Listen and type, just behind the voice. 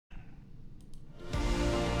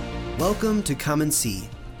Welcome to Come and See,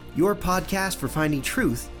 your podcast for finding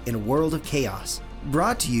truth in a world of chaos.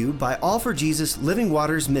 Brought to you by All for Jesus Living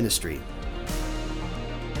Waters Ministry.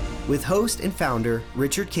 With host and founder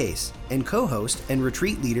Richard Case and co-host and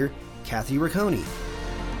retreat leader Kathy Ricconi.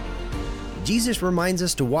 Jesus reminds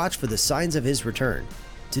us to watch for the signs of his return.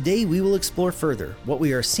 Today we will explore further what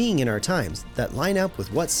we are seeing in our times that line up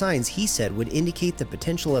with what signs he said would indicate the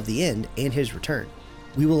potential of the end and his return.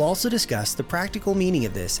 We will also discuss the practical meaning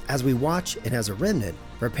of this as we watch and as a remnant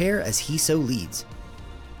prepare as he so leads.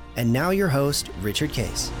 And now your host, Richard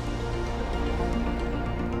Case.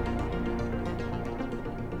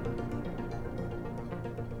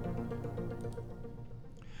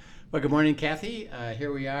 Well, good morning, Kathy.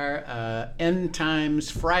 Here we are, End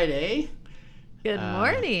Times Friday. Good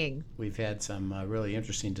morning. We've had some really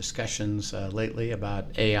interesting discussions lately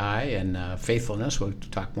about AI and faithfulness. We'll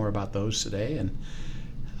talk more about those today. And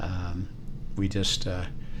we just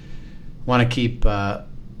want to keep,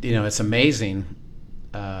 it's amazing.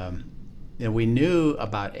 We knew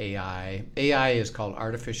about AI. AI is called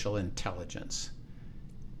artificial intelligence.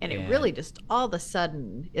 And it really just all of a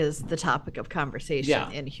sudden is the topic of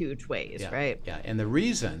conversation in huge ways, right? Yeah, and the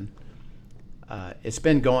reason it's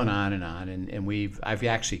been going on, and I've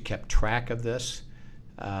actually kept track of this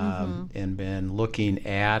and been looking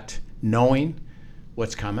at knowing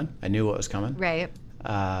what's coming. I knew what was coming, right?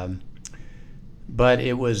 But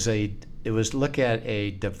it was look at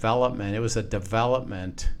a development. It was a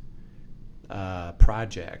development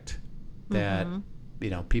project that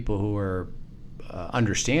people who were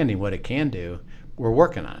understanding what it can do were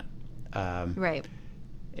working on it, right?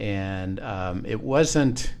 And it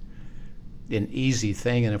wasn't an easy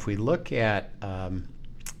thing. And if we look at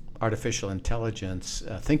artificial intelligence,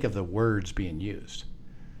 think of the words being used.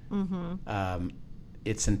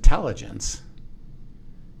 It's intelligence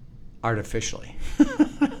artificially.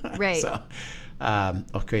 Right. So,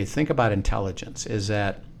 think about intelligence. Is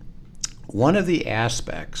that one of the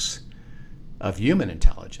aspects of human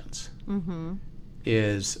intelligence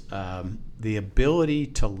is the ability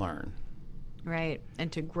to learn. Right,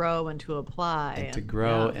 and to grow and to apply.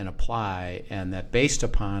 And apply, and that based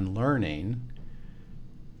upon learning,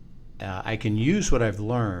 I can use what I've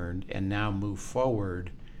learned and now move forward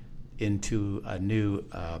into a new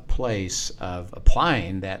place of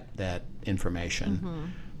applying that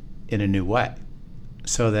information in a new way.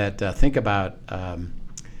 So that think about how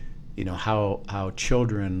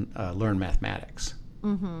children learn mathematics.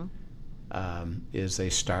 Is they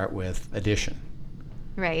start with addition.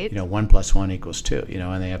 Right. 1 + 1 = 2.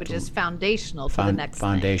 And they have which is foundational to the next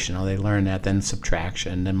foundational. thing. They learn that, then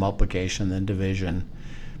subtraction, then multiplication, then division.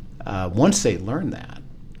 Once they learn that,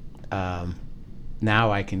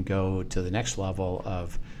 now I can go to the next level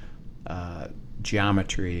of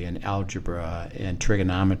geometry and algebra and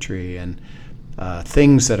trigonometry and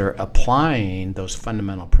things that are applying those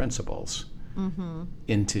fundamental principles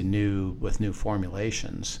into new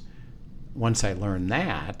formulations. Once I learn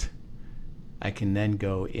that, I can then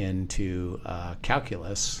go into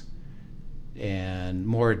calculus and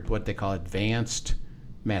more what they call advanced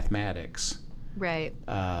mathematics. Right.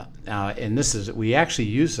 Now, and we actually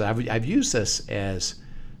use this. I've used this as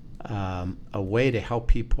a way to help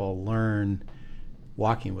people learn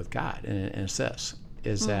walking with God. And it's this,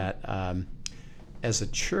 is that as a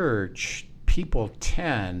church, people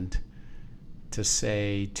tend to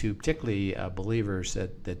say to particularly believers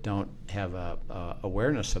that don't have a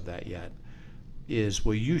awareness of that yet, is,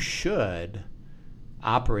 well, you should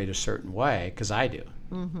operate a certain way because I do.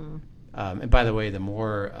 And by the way, the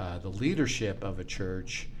more the leadership of a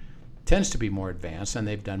church tends to be more advanced, and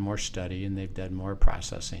they've done more study and they've done more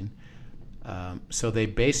processing. So they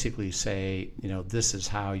basically say, this is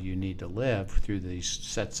how you need to live through these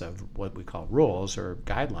sets of what we call rules or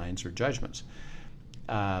guidelines or judgments.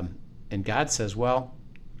 And God says, well,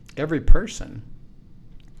 every person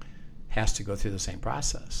has to go through the same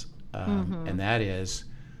process. And that is,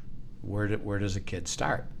 where does a kid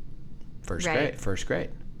start? First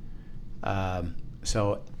grade.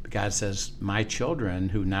 So God says, my children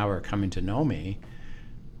who now are coming to know me,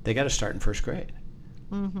 they got to start in first grade.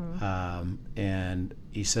 And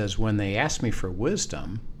he says, when they ask me for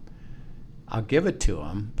wisdom, I'll give it to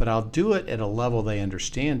them, but I'll do it at a level they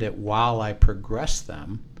understand it while I progress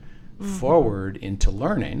them forward into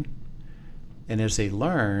learning. And as they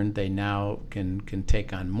learn, they now can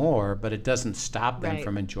take on more, but it doesn't stop them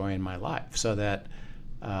from enjoying my life. So that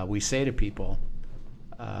we say to people,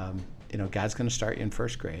 God's going to start you in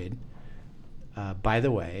first grade. by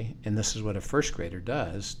the way, and this is what a first grader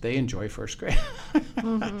does, they enjoy first grade.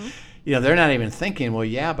 Mm-hmm. They're not even thinking, well,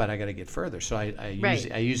 yeah, but I got to get further. So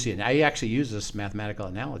I actually use this mathematical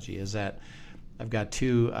analogy, is that I've got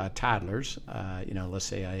two toddlers. Let's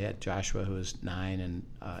say I had Joshua, who was 9, and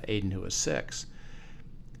Aiden, who was 6.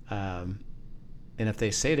 And if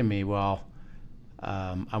they say to me, well,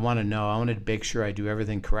 I want to make sure I do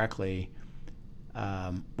everything correctly.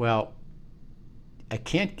 Well, I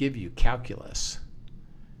can't give you calculus.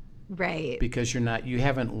 Right. Because you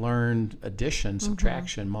haven't learned addition,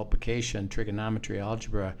 subtraction, multiplication, trigonometry,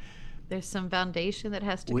 algebra. There's some foundation that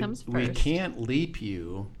has to come first. We can't leap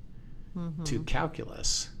you to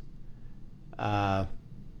calculus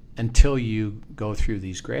until you go through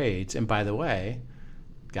these grades. And by the way,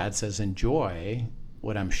 God says, enjoy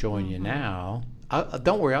what I'm showing you now.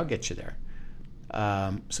 Don't worry, I'll get you there.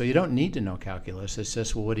 So you don't need to know calculus. It's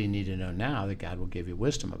just, well, what do you need to know now that God will give you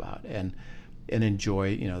wisdom about, and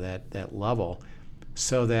enjoy, that level,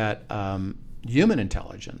 so that human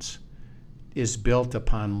intelligence is built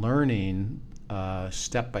upon learning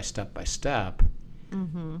step by step by step,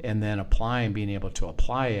 and then being able to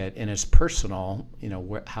apply it, and it's personal,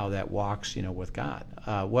 how that walks, with God.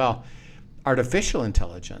 Well, artificial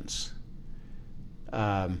intelligence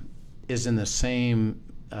is in the same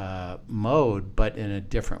mode, but in a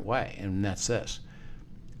different way, and that's this.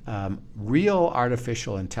 Real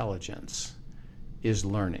artificial intelligence is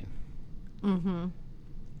learning.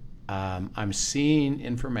 I'm seeing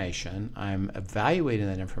information, I'm evaluating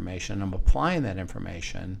that information, I'm applying that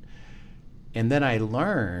information, and then I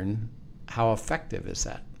learn how effective is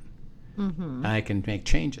that. And I can make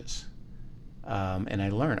changes. And I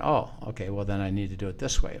learn, okay, well then I need to do it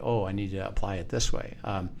this way. I need to apply it this way.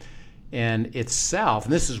 And itself,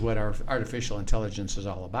 and this is what our artificial intelligence is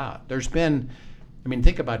all about. There's been,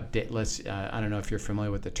 think about, I don't know if you're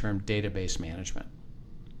familiar with the term database management.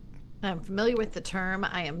 I'm familiar with the term.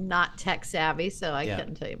 I am not tech savvy, so I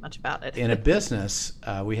couldn't tell you much about it. In a business,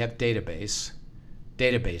 we have databases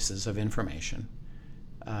of information.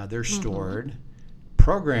 They're stored.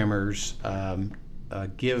 Programmers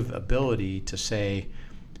give ability to say,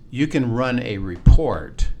 you can run a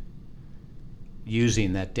report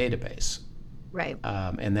using that database. Right.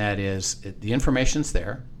 And that is, the information's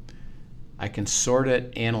there. I can sort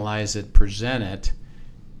it, analyze it, present it,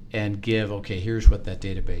 and give, here's what that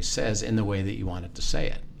database says in the way that you want it to say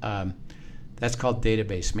it. That's called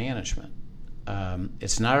database management.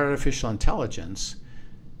 It's not artificial intelligence,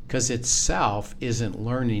 because itself isn't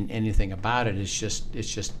learning anything about it. It's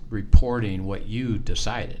just reporting what you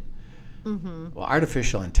decided. Well,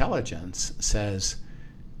 artificial intelligence says,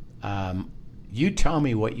 you tell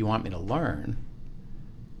me what you want me to learn,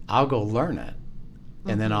 I'll go learn it,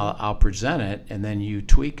 and then I'll present it, and then you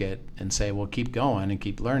tweak it and say, well, keep going and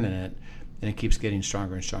keep learning it, and it keeps getting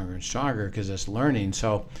stronger and stronger and stronger because it's learning.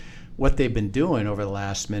 So what they've been doing over the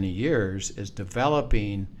last many years is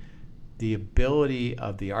developing the ability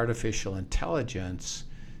of the artificial intelligence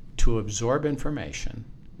to absorb information,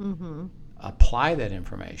 apply that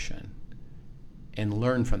information, and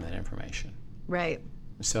learn from that information. Right.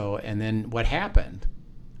 So, and then what happened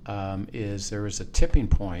is there was a tipping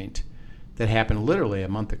point that happened literally a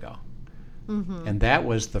month ago. And that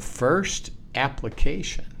was the first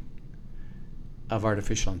application of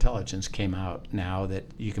artificial intelligence came out now that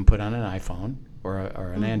you can put on an iPhone or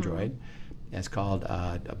an Android. It's called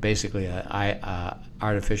basically a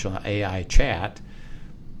artificial AI chat,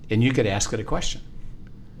 and you could ask it a question.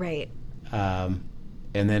 Right.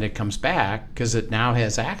 And then it comes back, because it now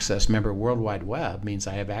has access. Remember, World Wide Web means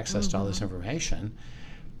I have access to all this information.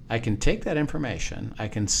 I can take that information, I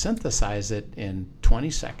can synthesize it in 20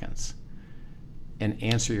 seconds and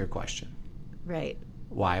answer your question. Right.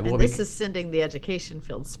 Why? And this is sending the education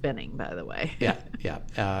field spinning, by the way.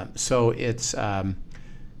 Yeah. So it's, and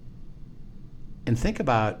think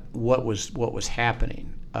about what was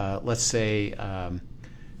happening. Let's say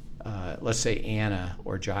Anna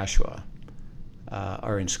or Joshua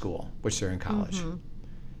are in school, which they're in college.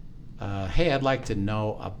 Hey, I'd like to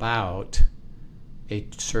know about a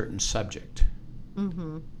certain subject,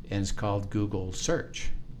 and it's called Google search,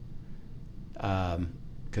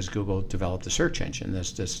 because Google developed a search engine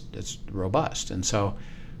that's robust, and so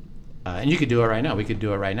and you could do it right now. We could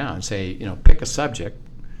do it right now and say, pick a subject,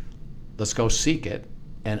 let's go seek it,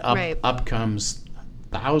 and up comes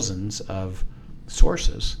thousands of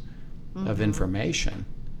sources of information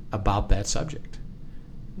about that subject.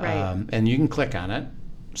 Right. And you can click on it,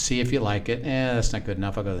 see if you like it. That's not good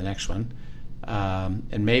enough, I'll go to the next one.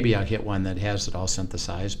 And maybe I'll hit one that has it all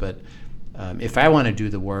synthesized. But if I want to do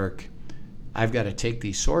the work, I've got to take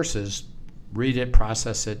these sources, read it,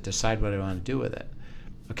 process it, decide what I want to do with it.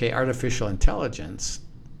 Okay, artificial intelligence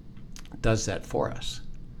does that for us.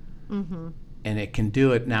 Mm-hmm. And it can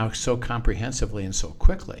do it now so comprehensively and so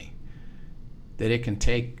quickly that it can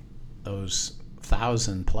take those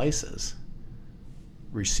 1,000 places,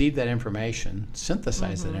 receive that information,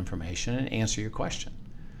 synthesize that information, and answer your question.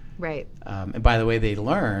 Right. And by the way, they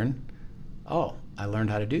learn, oh, I learned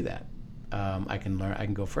how to do that. I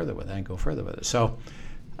can go further with it. So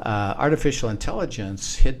artificial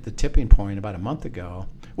intelligence hit the tipping point about a month ago,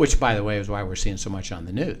 which, by the way, is why we're seeing so much on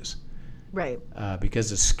the news. Right.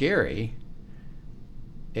 Because it's scary,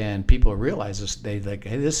 and people realize this. They like,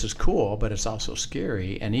 hey, this is cool, but it's also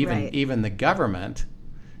scary. And even the government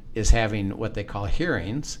is having what they call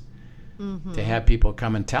hearings to have people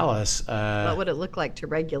come and tell us what would it look like to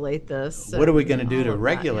regulate this. What are we going to do to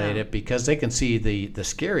regulate it? Because they can see the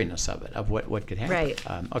scariness of it, of what could happen. Right.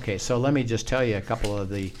 Okay, so let me just tell you a couple of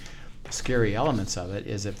the scary elements of it.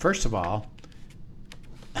 Is that, first of all,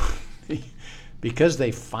 because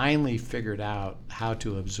they finally figured out how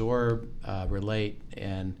to absorb, relate,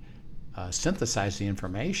 and synthesize the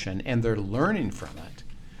information, and they're learning from it,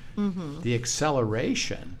 the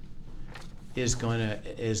acceleration is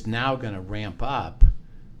now going to ramp up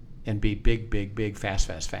and be big,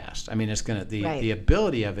 fast. I mean, it's going to the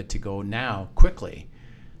ability of it to go now quickly,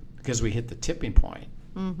 because we hit the tipping point,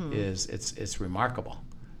 it's remarkable.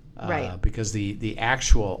 Right. Because the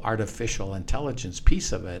actual artificial intelligence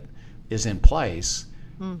piece of it is in place,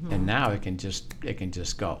 and now it can just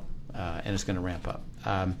go, and it's going to ramp up.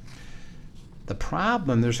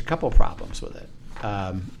 There's a couple problems with it.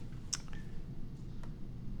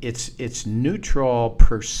 It's neutral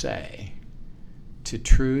per se to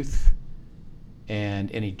truth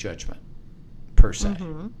and any judgment per se,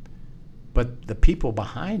 but the people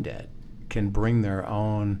behind it can bring their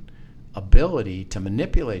own ability to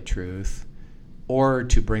manipulate truth or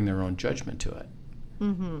to bring their own judgment to it.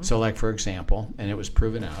 So, like, for example, and it was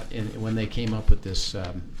proven out when they came up with this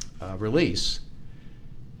release,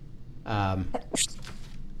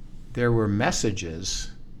 there were messages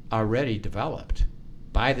already developed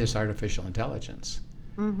by this artificial intelligence.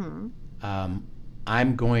 I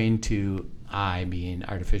mean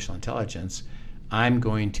artificial intelligence, I'm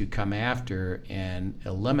going to come after and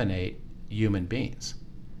eliminate human beings.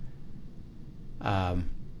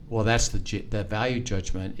 Well, that's the value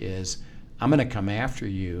judgment is, I'm going to come after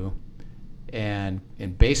you and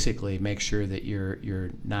basically make sure that you're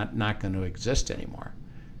not going to exist anymore.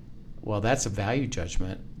 Well, that's a value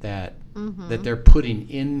judgment that they're putting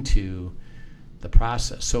into the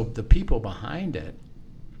process. So the people behind it,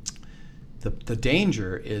 the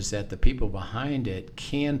danger is that the people behind it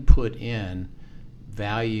can put in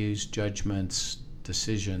values, judgments,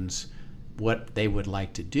 decisions, what they would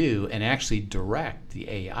like to do, and actually direct the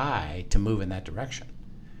AI to move in that direction.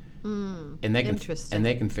 And they can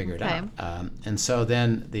figure it out. And so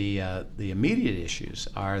then the immediate issues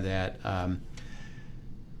are that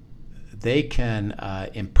they can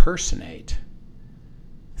impersonate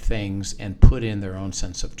things and put in their own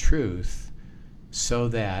sense of truth, so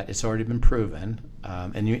that it's already been proven,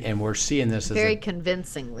 and we're seeing this very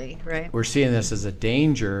convincingly, right? We're seeing this as a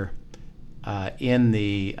danger in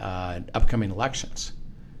the upcoming elections,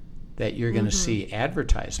 that you're going to see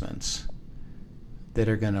advertisements that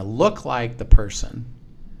are going to look like the person,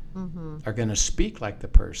 are going to speak like the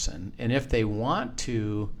person, and if they want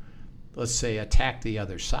to, let's say, attack the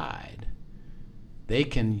other side, they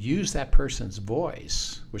can use that person's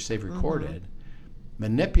voice, which they've recorded,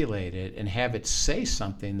 manipulate it, and have it say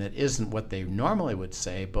something that isn't what they normally would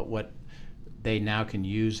say, but what they now can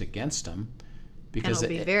use against them. Because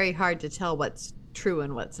it'll be very hard to tell what's true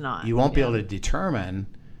and what's not. You won't be able to determine.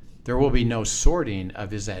 There will be no sorting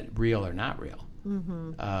of, is that real or not real.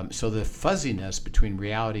 So the fuzziness between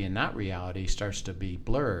reality and not reality starts to be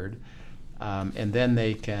blurred, and then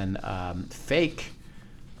they can fake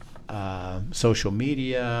social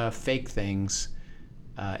media, fake things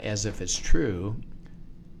as if it's true,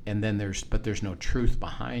 and then there's no truth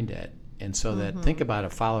behind it. And so that, think about a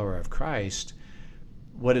follower of Christ.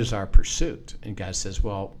 What is our pursuit? And God says,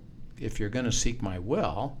 well, if you're going to seek my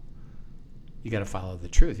will, you got to follow the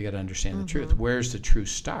truth. You got to understand the truth. Where's the truth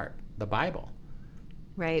start? The Bible.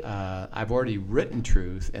 Right. I've already written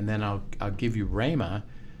truth, and then I'll give you rhema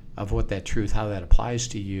of what that truth, how that applies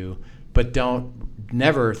to you. But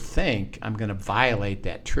never think I'm going to violate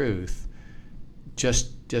that truth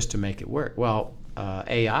just to make it work. Well,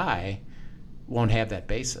 AI won't have that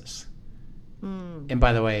basis. And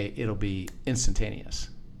by the way, it'll be instantaneous.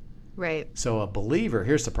 Right. So a believer,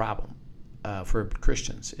 here's the problem for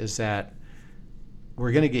Christians, is that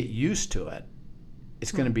we're going to get used to it,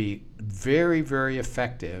 it's going to be very, very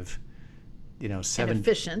effective, and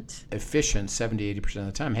efficient 70-80% of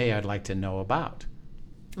the time. Hey, I'd like to know about.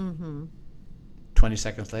 20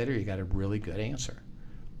 seconds later, you got a really good answer.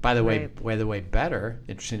 By the way, better,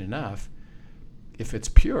 interesting enough, if it's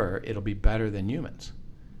pure, it'll be better than humans,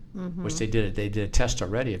 which they did a test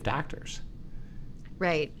already of doctors.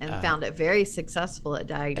 Right, and found it very successful at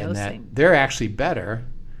diagnosing. And that they're actually better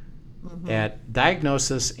at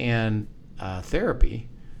diagnosis and therapy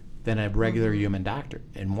than a regular human doctor.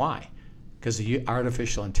 And why? Because the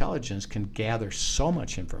artificial intelligence can gather so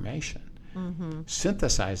much information,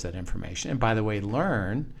 synthesize that information, and by the way,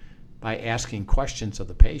 learn by asking questions of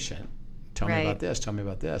the patient. Tell me about this, tell me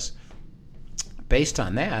about this. Based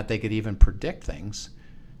on that, they could even predict things.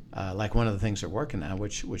 Like one of the things they're working on,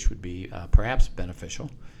 which would be perhaps beneficial,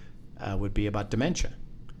 would be about dementia.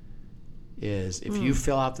 Is if you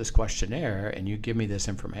fill out this questionnaire and you give me this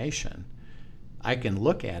information, I can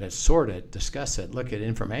look at it, sort it, discuss it, look at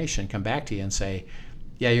information, come back to you and say,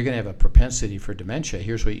 yeah, you're going to have a propensity for dementia.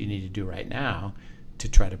 Here's what you need to do right now to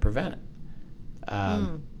try to prevent it.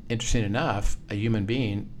 Interesting enough, a human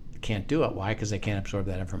being can't do it. Why? Because they can't absorb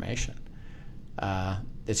that information.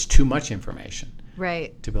 It's too much information.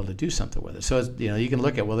 Right. To be able to do something with it. So, you can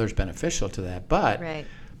look at, well, there's beneficial to that, but... Right.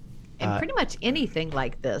 And pretty much anything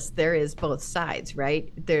like this, there is both sides,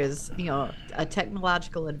 right? There's, a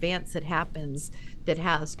technological advance that happens that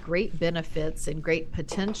has great benefits and great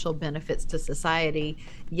potential benefits to society,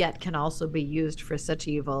 yet can also be used for such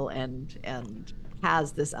evil and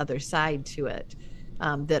has this other side to it,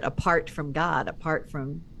 that apart from God, apart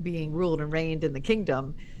from being ruled and reigned in the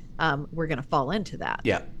kingdom, we're going to fall into that.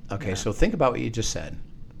 Yeah. Okay, so think about what you just said.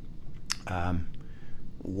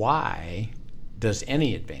 Why does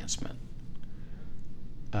any advancement,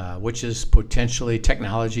 which is potentially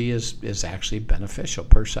technology, is actually beneficial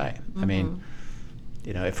per se? I mean,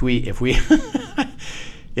 if we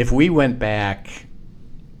if we went back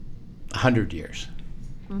 100 years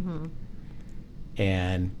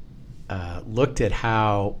and looked at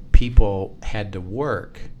how people had to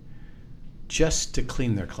work just to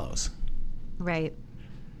clean their clothes. Right.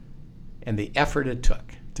 And the effort it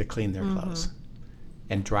took to clean their clothes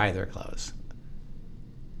and dry their clothes.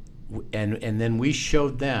 And then we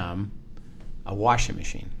showed them a washing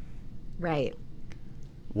machine. Right.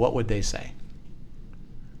 What would they say?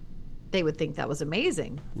 They would think that was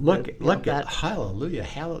amazing. Look at hallelujah,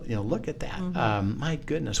 look at that. My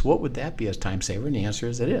goodness, what would that be as time saver? And the answer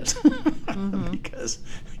is it is. Because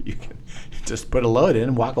you can just put a load in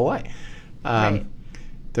and walk away.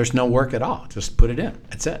 There's no work at all. Just put it in.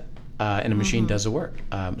 That's it. And a machine does the work.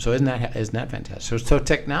 So isn't that fantastic? So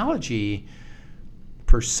technology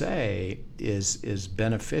per se is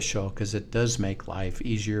beneficial because it does make life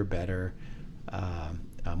easier, better,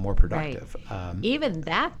 more productive. Right. Even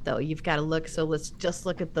that, though, you've got to look. So let's just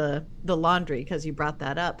look at the laundry, because you brought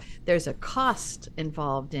that up. There's a cost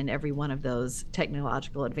involved in every one of those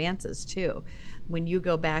technological advances too. When you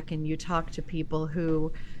go back and you talk to people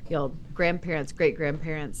who, grandparents, great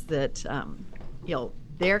grandparents, that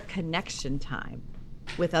their connection time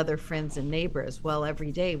with other friends and neighbors. Well,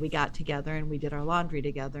 every day we got together and we did our laundry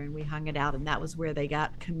together and we hung it out, and that was where they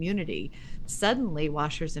got community. Suddenly,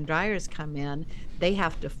 washers and dryers come in. They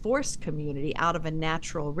have to force community out of a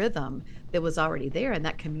natural rhythm that was already there, and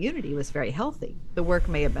that community was very healthy. The work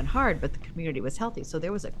may have been hard, but the community was healthy. So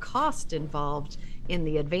there was a cost involved in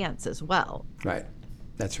the advance as well. Right.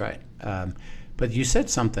 That's right. But you said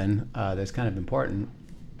something that's kind of important,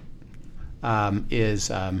 and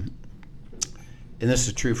this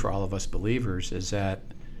is true for all of us believers, is that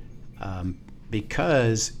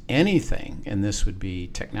because anything, and this would be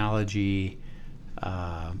technology,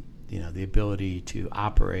 the ability to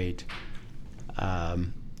operate,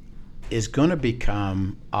 is going to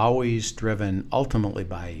become always driven ultimately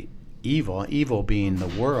by evil being the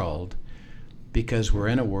world, because we're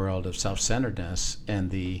in a world of self-centeredness, and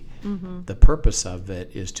the purpose of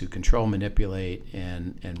it is to control, manipulate,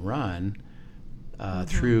 and run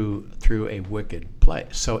through a wicked place.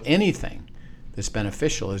 So anything that's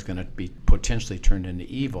beneficial is going to be potentially turned into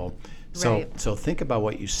evil. So so think about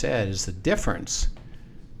what you said is the difference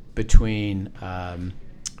between a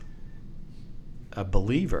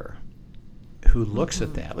believer who looks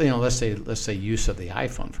at that. Let's say use of the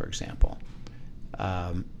iPhone, for example.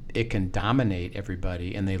 It can dominate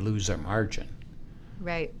everybody and they lose their margin.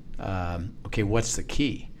 Right. Okay, what's the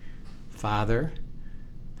key? Father,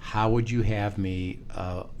 how would you have me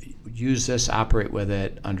use this, operate with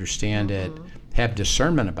it, understand it, have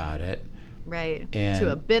discernment about it? Right. And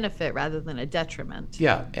to a benefit rather than a detriment.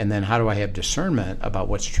 Yeah, and then how do I have discernment about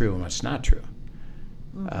what's true and what's not true?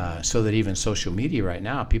 So that even social media right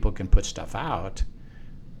now, people can put stuff out,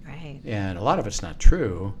 Right. and a lot of it's not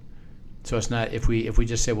true. So it's not, if we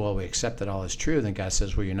just say, well, we accept that all is true, then God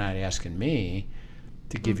says, well, you're not asking me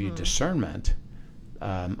to give you discernment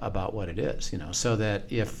about what it is, so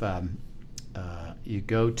that if you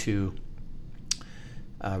go to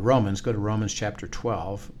Romans chapter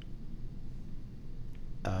 12,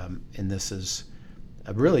 and this is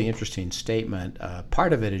a really interesting statement.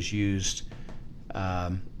 Part of it is used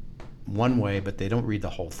one way, but they don't read the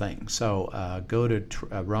whole thing. So go to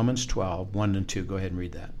Romans 12, 1 and 2. Go ahead and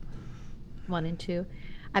read that. 1 and 2.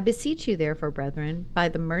 I beseech you, therefore, brethren, by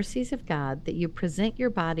the mercies of God, that you present your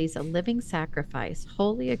bodies a living sacrifice,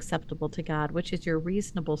 wholly acceptable to God, which is your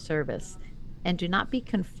reasonable service. And do not be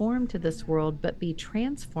conformed to this world, but be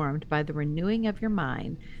transformed by the renewing of your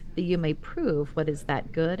mind, that you may prove what is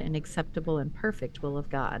that good and acceptable and perfect will of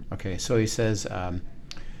God. Okay, so he says,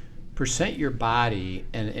 present your body,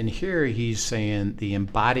 and here he's saying the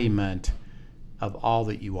embodiment of all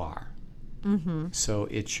that you are. So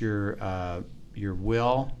it's your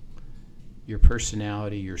will, your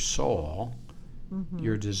personality, your soul,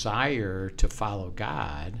 your desire to follow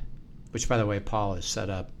God, which, by the way, Paul has set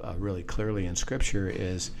up really clearly in Scripture,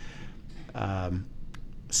 is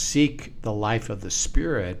seek the life of the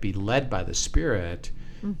Spirit, be led by the Spirit,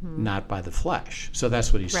 not by the flesh. So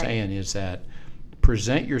that's what he's saying, is that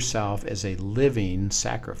present yourself as a living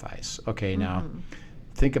sacrifice. Okay, now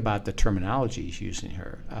think about the terminology he's using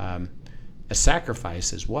here. A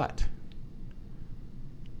sacrifice is what?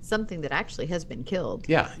 Something that actually has been killed.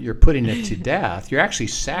 Yeah, you're putting it to death. You're actually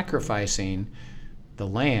sacrificing the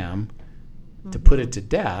lamb to put it to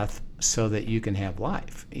death so that you can have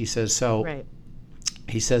life. He says, so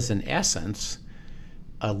he says, in essence,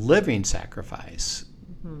 a living sacrifice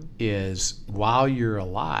is, while you're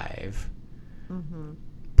alive,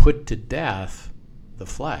 put to death the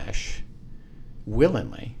flesh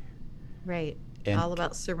willingly. Right. And all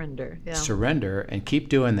about surrender. Yeah. Surrender, and keep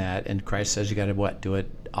doing that. And Christ says you got to what? Do it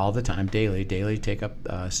all the time, daily. Take up,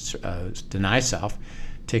 deny self,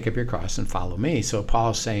 take up your cross, and follow me. So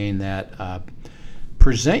Paul's saying that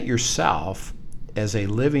present yourself as a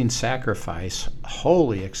living sacrifice,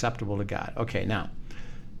 wholly acceptable to God. Okay, now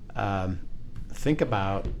think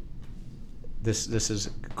about this. This is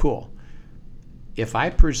cool. If I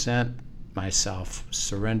present myself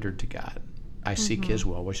surrendered to God, I seek His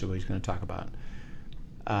will, which is what he's going to talk about.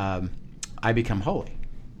 I become holy.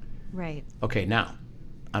 Right. Okay, now,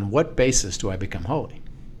 on what basis do I become holy?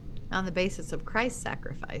 On the basis of Christ's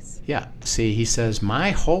sacrifice. Yeah. See, he says,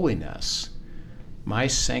 my holiness, my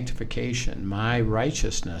sanctification, my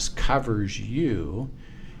righteousness covers you,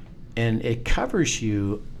 and it covers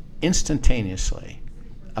you instantaneously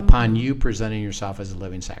upon you presenting yourself as a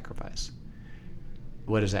living sacrifice.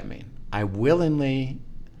 What does that mean? I willingly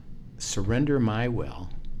surrender my will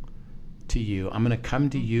to you. I'm going to come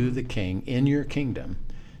to you, the King, in your kingdom.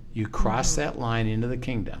 You cross that line into the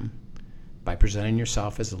kingdom by presenting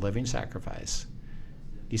yourself as a living sacrifice.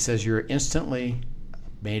 He says you're instantly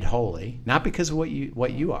made holy, not because of what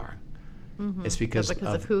you are. It's because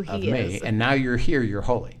of who He me. is. And now you're here, you're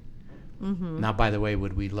holy. Now, by the way,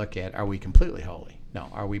 would we look at, are we completely holy? No.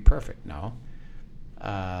 Are we perfect? No.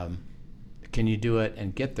 Can you do it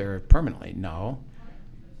and get there permanently? No.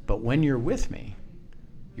 But when you're with me,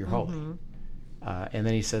 you're holy. And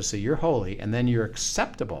then he says, so you're holy, and then you're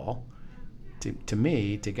acceptable to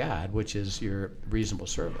me, to God, which is your reasonable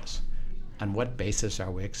service. On what basis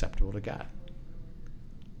are we acceptable to God?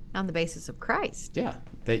 On the basis of Christ. Yeah,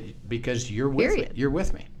 because you're with me. You're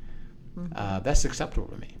with me. That's acceptable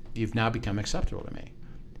to me. You've now become acceptable to me.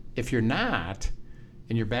 If you're not,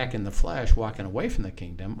 and you're back in the flesh, walking away from the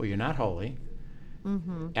kingdom, well, you're not holy.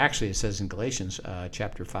 Actually, it says in Galatians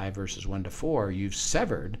chapter 5, verses 1 to 4, you've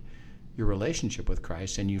severed your relationship with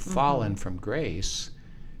Christ, and you've fallen from grace,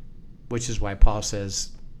 which is why Paul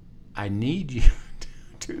says, I need you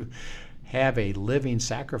to have a living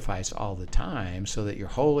sacrifice all the time so that you're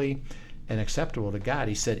holy and acceptable to God.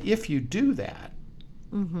 He said, if you do that,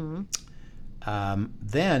 then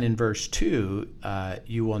in verse 2,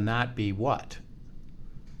 you will not be what?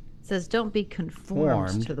 It says, don't be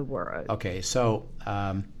conformed to the world. Okay, so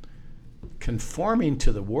conforming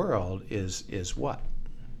to the world is what?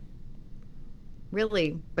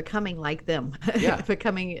 Really becoming like them. Yeah.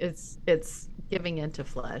 Becoming, it's giving into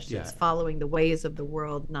flesh. Yeah. It's following the ways of the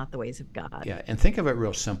world, not the ways of God. Yeah, and think of it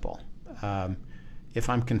real simple. If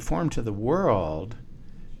I'm conformed to the world,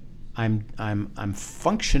 I'm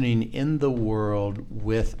functioning in the world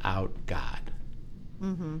without God.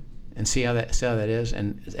 And see how that is.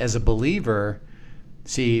 And as a believer,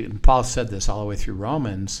 see, Paul said this all the way through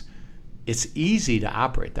Romans. it's easy to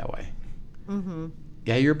operate that way. Mm-hmm.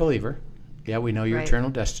 Yeah, you're a believer. Yeah, we know your Right. eternal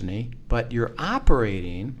destiny, but you're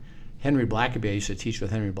operating. Henry Blackaby, I used to teach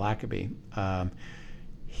with Henry Blackaby.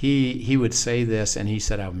 He would say this, and he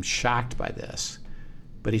said, I'm shocked by this,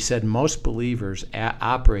 but he said most believers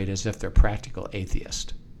operate as if they're practical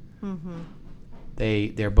atheists. Mm-hmm.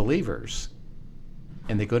 They're believers,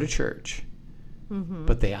 and they go to church, Mm-hmm.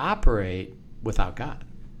 but they operate without God,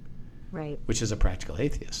 Right. which is a practical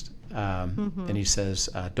atheist. Mm-hmm. And he says,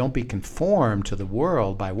 don't be conformed to the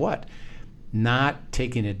world by what? Not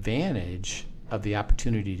taking advantage of the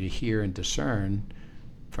opportunity to hear and discern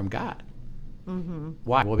from God. Mm-hmm.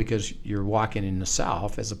 Why? Well, because you're walking in the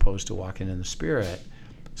self as opposed to walking in the Spirit.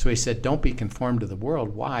 So he said, don't be conformed to the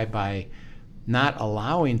world. Why? By not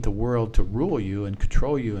allowing the world to rule you and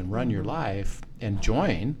control you and run your life and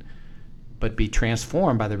join, but be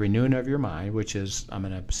transformed by the renewing of your mind, which is, I'm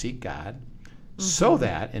going to seek God, so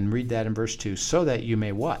that, and read that in verse 2, so that you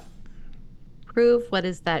may what? Prove what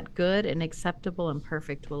is that good and acceptable and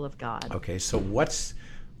perfect will of God. Okay, so what's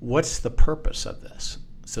the purpose of this?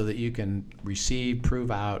 So that you can receive, prove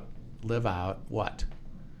out, live out what?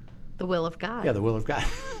 The will of God. Yeah, the will of God.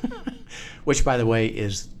 Which, by the way,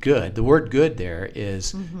 is good. The word good there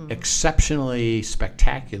is exceptionally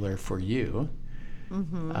spectacular for you.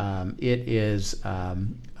 It is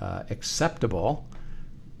acceptable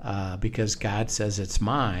because God says it's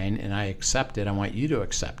mine and I accept it. I want you to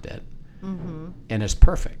accept it. And it's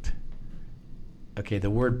perfect. Okay, the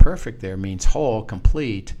word perfect there means whole,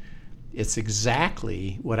 complete. It's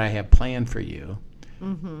exactly what I have planned for you.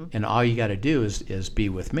 And all you got to do is be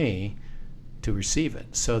with me to receive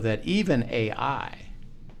it. So that even AI,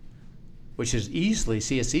 which is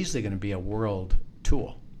it's easily going to be a world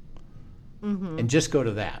tool. And just go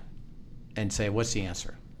to that and say, what's the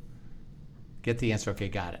answer? Get the answer. Okay,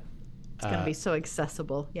 got it. It's going to be so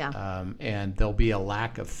accessible. Yeah. And there'll be a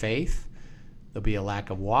lack of faith. There'll be a lack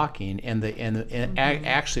of walking. And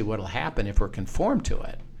actually what will happen if we're conformed to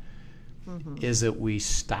it is that we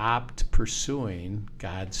stopped pursuing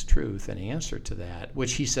God's truth and answer to that,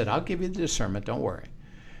 which he said, I'll give you the discernment, don't worry.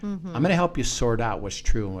 I'm going to help you sort out what's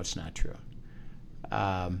true and what's not true.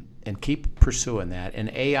 And keep pursuing that. And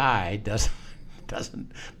AI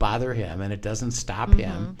doesn't bother him, and it doesn't stop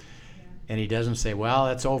him. And he doesn't say, well,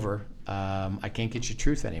 that's over. I can't get you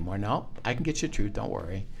truth anymore. No, I can get you truth, don't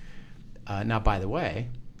worry. Now, by the way,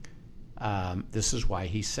 this is why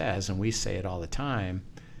he says, and we say it all the time,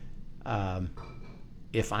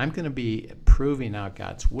 if I'm going to be proving out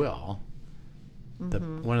God's will,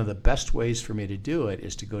 one of the best ways for me to do it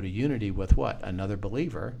is to go to unity with what? Another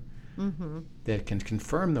believer that can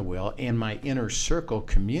confirm the will in my inner circle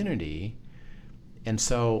community. And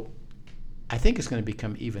so I think it's going to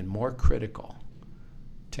become even more critical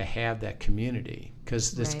to have that community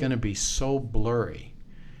because it's going to be so blurry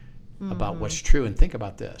about what's true. And think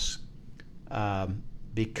about this.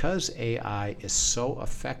 Because AI is so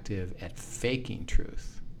effective at faking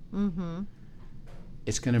truth,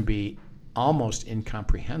 it's going to be almost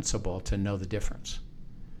incomprehensible to know the difference.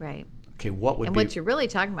 Right. Okay, what what you're really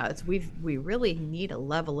talking about is we really need a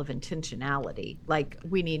level of intentionality. Like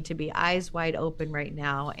we need to be eyes wide open right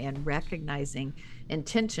now and recognizing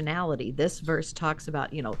intentionality. This verse talks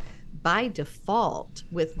about, by default,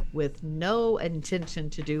 with no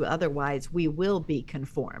intention to do otherwise, we will be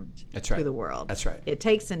conformed to the world. That's right. It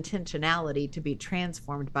takes intentionality to be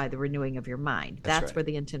transformed by the renewing of your mind. That's right. where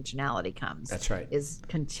the intentionality comes. That's right. Is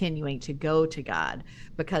continuing to go to God,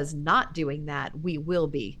 because not doing that, we will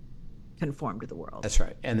be conformed to the world. That's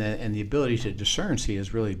right. And the ability to discern,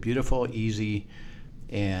 is really beautiful, easy,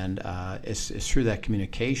 and it's through that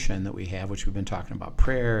communication that we have, which we've been talking about,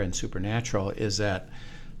 prayer and supernatural, is that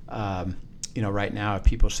right now if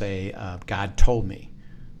people say, God told me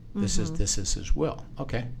this is his will.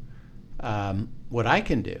 Okay. What I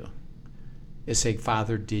can do is say,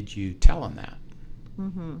 Father, did you tell him that?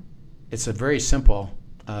 It's a very simple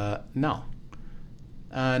no.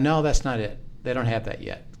 No, that's not it. They don't have that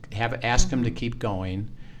yet. Ask them to keep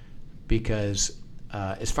going, because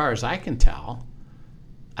as far as I can tell,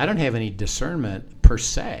 I don't have any discernment per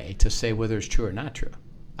se to say whether it's true or not true.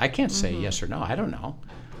 I can't say yes or no. I don't know.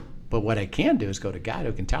 But what I can do is go to God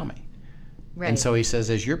who can tell me. Right. And so he says,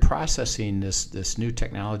 as you're processing this new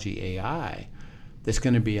technology, AI, there's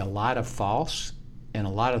going to be a lot of false and a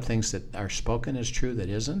lot of things that are spoken as true that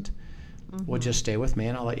isn't. Well, just stay with me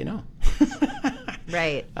and I'll let you know.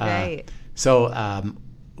 Right, right. So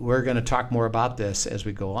we're going to talk more about this as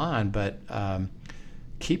we go on, but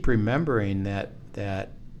keep remembering that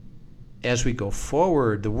as we go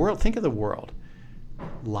forward, the world, think of the world.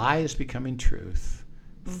 Lie is becoming truth.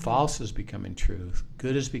 false is becoming truth,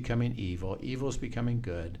 good is becoming evil, evil is becoming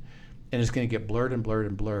good, and it's going to get blurred and blurred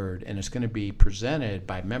and blurred, and it's going to be presented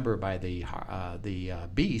by the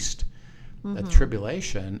beast, the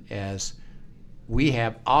tribulation, as we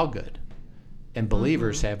have all good, and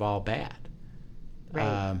believers have all bad.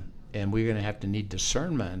 Right. And we're going to have to need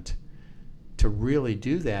discernment to really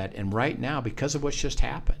do that. And right now, because of what's just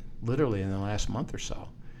happened, literally in the last month or so,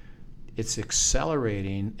 it's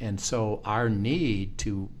accelerating. And so our need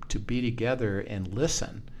to be together and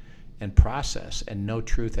listen and process and know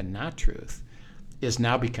truth and not truth is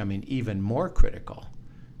now becoming even more critical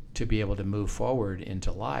to be able to move forward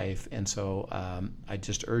into life. And so I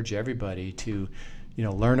just urge everybody to,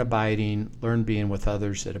 learn abiding, learn being with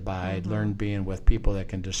others that abide, learn being with people that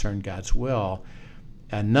can discern God's will.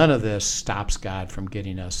 And none of this stops God from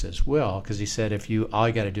getting us His will, because He said, all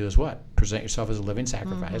you got to do is what? Present yourself as a living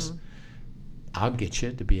sacrifice. I'll get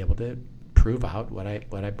you to be able to prove out what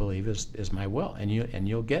I believe is my will, and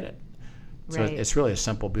you'll get it. So it's really a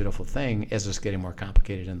simple, beautiful thing as it's getting more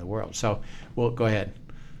complicated in the world. So, well, go ahead.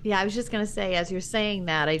 Yeah, I was just going to say, as you're saying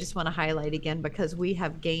that, I just want to highlight again, because we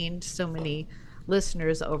have gained so many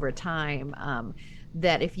listeners over time,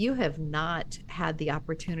 that if you have not had the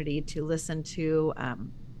opportunity to listen to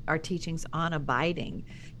our teachings on abiding,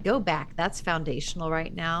 go back. That's foundational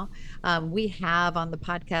right now. We have on the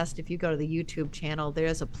podcast, if you go to the YouTube channel,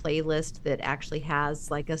 there's a playlist that actually has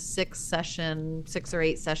like a 6 or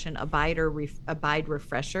 8 session abide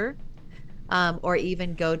refresher. Or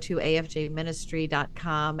even go to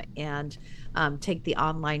afjministry.com and take the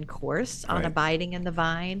online course on abiding in the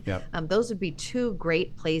vine. Yep. Those would be 2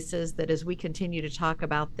 great places that, as we continue to talk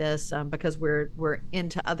about this, because we're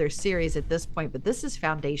into other series at this point, but this is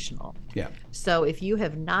foundational. Yeah. So if you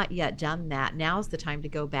have not yet done that, now's the time to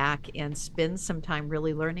go back and spend some time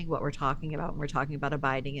really learning what we're talking about when we're talking about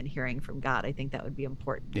abiding and hearing from God. I think that would be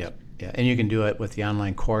important. Yeah. And you can do it with the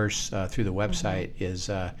online course through the website.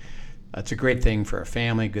 It's a great thing for a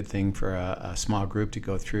family, good thing for a small group to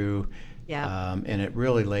go through. Yeah. And it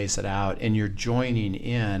really lays it out. And you're joining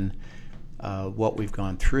in what we've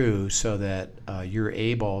gone through so that you're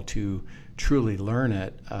able to truly learn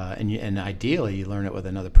it. And ideally, you learn it with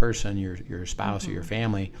another person, your spouse or your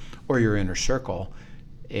family or your inner circle.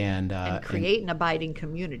 And create an abiding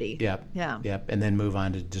community. Yep. Yeah. Yep. And then move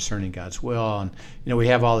on to discerning God's will. And, we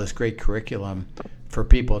have all this great curriculum for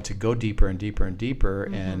people to go deeper and deeper and deeper,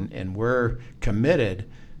 and we're committed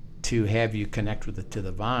to have you connect to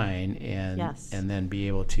the vine and then be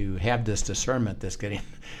able to have this discernment that's getting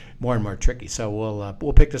more and more tricky. So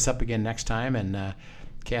we'll pick this up again next time, and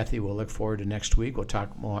Kathy, we'll look forward to next week. We'll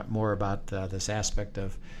talk more about this aspect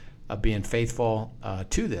of being faithful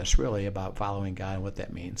to this, really about following God and what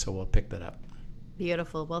that means. So we'll pick that up.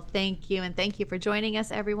 Beautiful. Well, thank you. And thank you for joining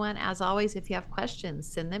us, everyone. As always, if you have questions,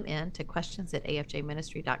 send them in to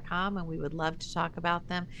questions@afjministry.com, and we would love to talk about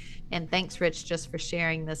them. And thanks, Rich, just for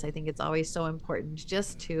sharing this. I think it's always so important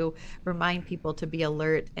just to remind people to be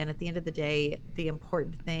alert. And at the end of the day, the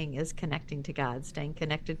important thing is connecting to God, staying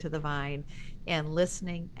connected to the vine, and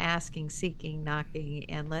listening, asking, seeking, knocking,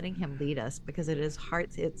 and letting Him lead us, because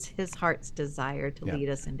it's His heart's desire to lead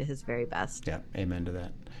us into His very best. Yeah, amen to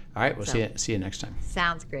that. All right, we'll see you next time.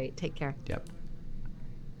 Sounds great. Take care. Yep.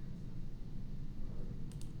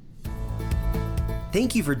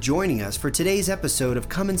 Thank you for joining us for today's episode of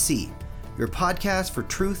Come and See, your podcast for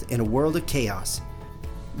truth in a world of chaos.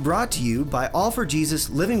 Brought to you by All for Jesus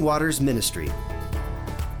Living Waters Ministry.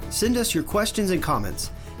 Send us your questions and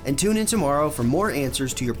comments, and tune in tomorrow for more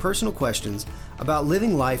answers to your personal questions about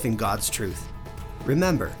living life in God's truth.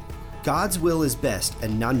 Remember, God's will is best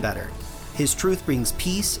and none better. His truth brings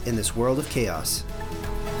peace in this world of chaos.